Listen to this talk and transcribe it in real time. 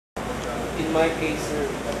in my case,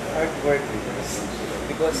 hard work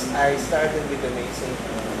because I started with amazing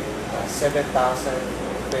 7,000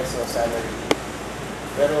 peso salary.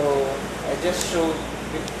 Pero I just showed,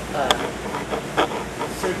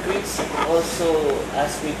 Sir Chris also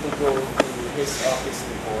asked me to go to his office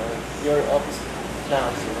before, your office now.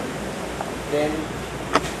 Then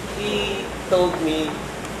he told me,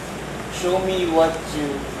 show me what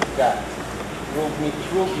you got.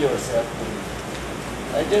 Prove yourself to me.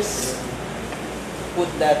 I just put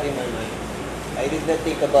that in my mind. I did not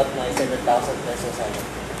think about my 7,000 pesos salary.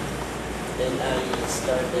 Then I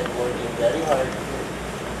started working very hard,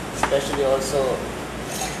 especially also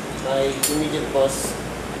my immediate boss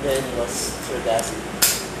then was Sir Casie.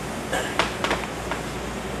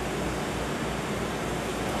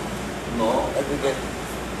 No, I will get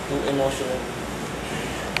too emotional.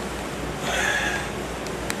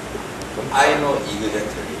 I know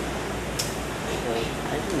exactly.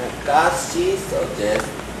 I do not. Casie suggests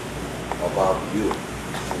about you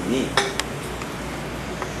to me.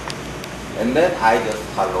 And then I just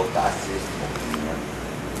follow Casie's opinion.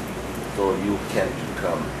 So you can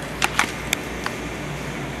become.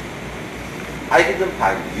 I didn't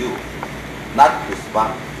find you, not this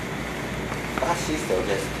one. Casie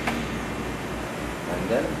suggested me. And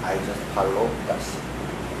then I just follow Casie.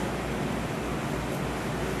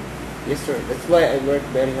 Yes, sir. That's why I work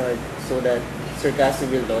very hard so that Sir Casie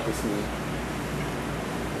will notice me.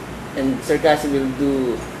 And Sir Casie will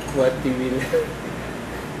do what he will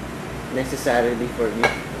necessarily for me.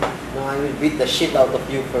 No, I will beat the shit out of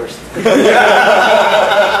you first.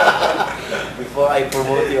 Before I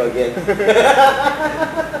promote you again.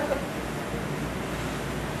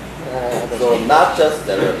 So not just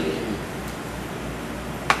salary,